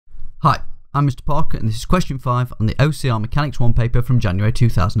I'm Mr. Parker and this is question 5 on the OCR Mechanics 1 paper from January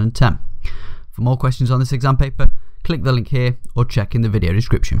 2010. For more questions on this exam paper, click the link here or check in the video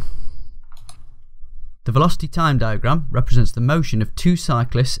description. The velocity time diagram represents the motion of two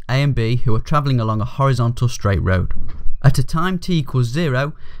cyclists A and B who are travelling along a horizontal straight road. At a time t equals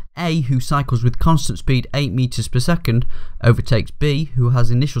 0, A, who cycles with constant speed 8 meters per second, overtakes B, who has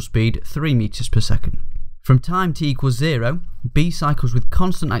initial speed 3 meters per second. From time t equals 0, B cycles with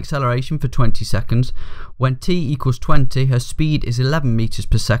constant acceleration for 20 seconds. When t equals 20, her speed is 11 meters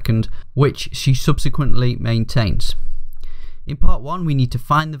per second, which she subsequently maintains. In part 1, we need to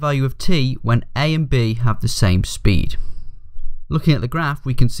find the value of t when A and B have the same speed. Looking at the graph,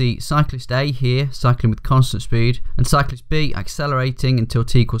 we can see cyclist A here cycling with constant speed and cyclist B accelerating until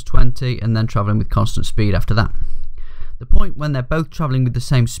t equals 20 and then travelling with constant speed after that. The point when they're both travelling with the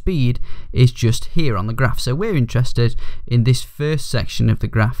same speed is just here on the graph, so we're interested in this first section of the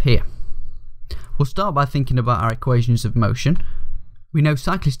graph here. We'll start by thinking about our equations of motion. We know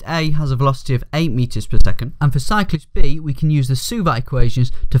cyclist A has a velocity of 8 meters per second, and for cyclist B we can use the Suvat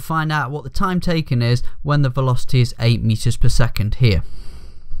equations to find out what the time taken is when the velocity is 8 meters per second here.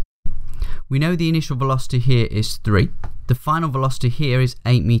 We know the initial velocity here is 3. The final velocity here is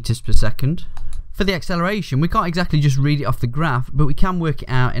 8 meters per second. For the acceleration, we can't exactly just read it off the graph, but we can work it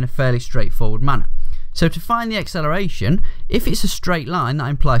out in a fairly straightforward manner. So to find the acceleration, if it's a straight line, that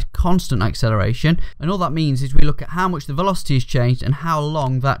implies constant acceleration, and all that means is we look at how much the velocity has changed and how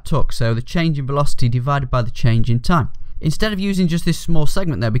long that took, so the change in velocity divided by the change in time. Instead of using just this small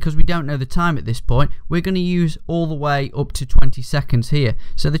segment there, because we don't know the time at this point, we're going to use all the way up to 20 seconds here.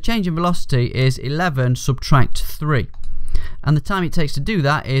 So the change in velocity is 11 subtract 3. And the time it takes to do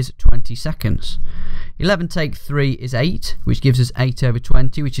that is 20 seconds. 11 take 3 is 8, which gives us 8 over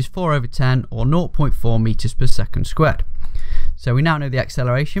 20, which is 4 over 10, or 0.4 meters per second squared. So we now know the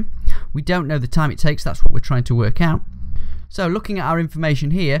acceleration. We don't know the time it takes, that's what we're trying to work out. So looking at our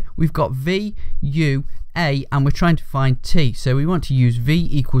information here, we've got V, U, A, and we're trying to find T. So we want to use V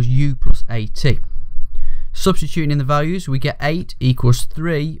equals U plus AT. Substituting in the values, we get 8 equals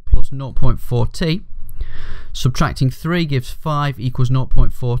 3 plus 0.4T. Subtracting 3 gives 5 equals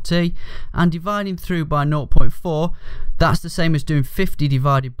 0.4t, and dividing through by 0.4, that's the same as doing 50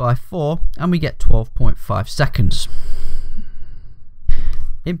 divided by 4, and we get 12.5 seconds.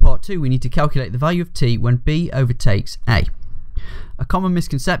 In part 2, we need to calculate the value of t when B overtakes A. A common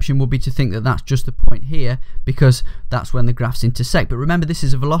misconception would be to think that that's just the point here because that's when the graphs intersect, but remember this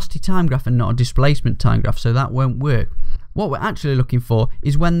is a velocity time graph and not a displacement time graph, so that won't work. What we're actually looking for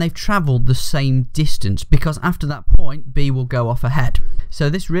is when they've travelled the same distance, because after that point B will go off ahead. So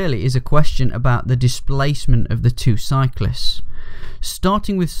this really is a question about the displacement of the two cyclists.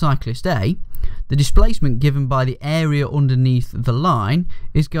 Starting with cyclist A, the displacement given by the area underneath the line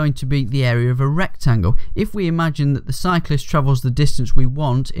is going to be the area of a rectangle. If we imagine that the cyclist travels the distance we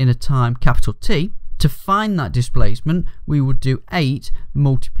want in a time capital T, to find that displacement we would do 8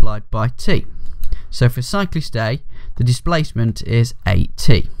 multiplied by t. So for cyclist A, the displacement is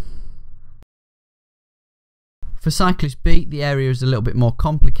 8t. For cyclist B, the area is a little bit more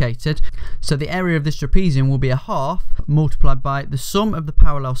complicated. So the area of this trapezium will be a half multiplied by the sum of the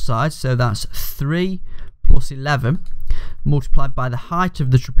parallel sides, so that's 3 plus 11, multiplied by the height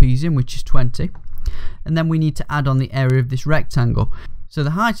of the trapezium, which is 20. And then we need to add on the area of this rectangle. So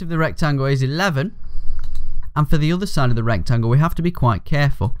the height of the rectangle is 11. And for the other side of the rectangle, we have to be quite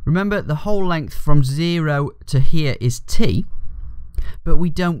careful. Remember, the whole length from 0 to here is t, but we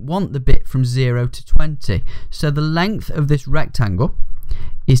don't want the bit from 0 to 20. So the length of this rectangle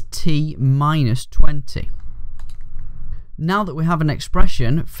is t minus 20. Now that we have an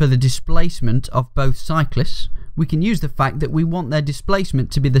expression for the displacement of both cyclists, we can use the fact that we want their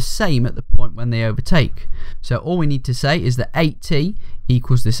displacement to be the same at the point when they overtake. So all we need to say is that 8t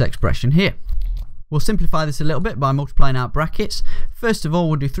equals this expression here. We'll simplify this a little bit by multiplying out brackets. First of all,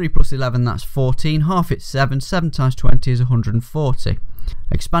 we'll do 3 plus 11, that's 14, half it's 7, 7 times 20 is 140.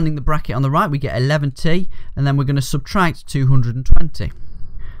 Expanding the bracket on the right, we get 11t, and then we're going to subtract 220.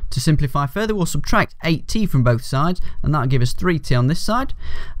 To simplify further, we'll subtract 8t from both sides, and that'll give us 3t on this side,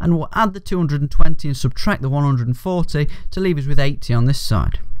 and we'll add the 220 and subtract the 140 to leave us with 8t on this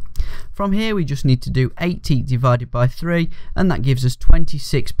side. From here we just need to do 8t divided by 3, and that gives us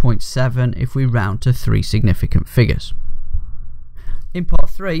 26.7 if we round to 3 significant figures. In part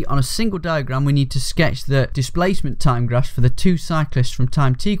 3, on a single diagram we need to sketch the displacement time graphs for the two cyclists from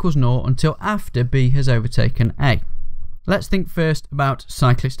time t equals 0 until after B has overtaken A. Let's think first about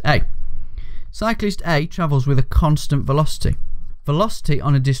cyclist A. Cyclist A travels with a constant velocity. Velocity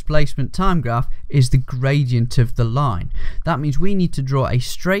on a displacement time graph is the gradient of the line. That means we need to draw a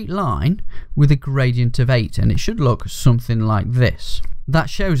straight line with a gradient of 8, and it should look something like this. That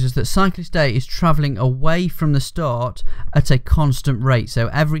shows us that cyclist A is travelling away from the start at a constant rate, so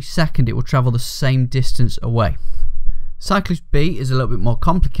every second it will travel the same distance away. Cyclist B is a little bit more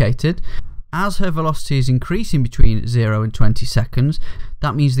complicated. As her velocity is increasing between 0 and 20 seconds,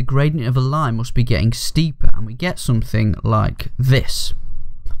 that means the gradient of a line must be getting steeper, and we get something like this.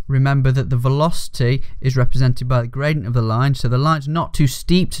 Remember that the velocity is represented by the gradient of the line, so the line's not too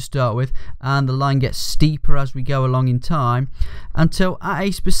steep to start with, and the line gets steeper as we go along in time, until at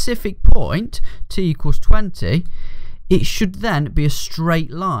a specific point, t equals 20, it should then be a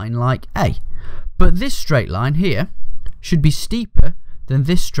straight line like A. But this straight line here should be steeper than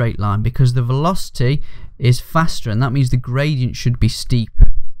this straight line because the velocity is faster, and that means the gradient should be steeper.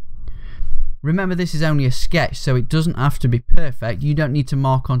 Remember, this is only a sketch, so it doesn't have to be perfect. You don't need to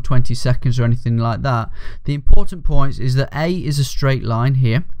mark on 20 seconds or anything like that. The important point is that A is a straight line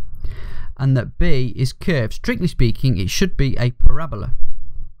here and that B is curved. Strictly speaking, it should be a parabola.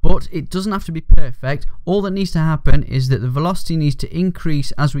 But it doesn't have to be perfect. All that needs to happen is that the velocity needs to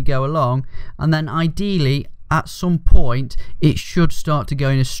increase as we go along, and then ideally at some point it should start to go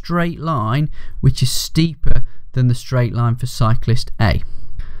in a straight line which is steeper than the straight line for cyclist A.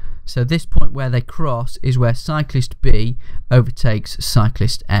 So this point where they cross is where cyclist B overtakes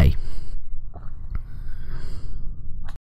cyclist A.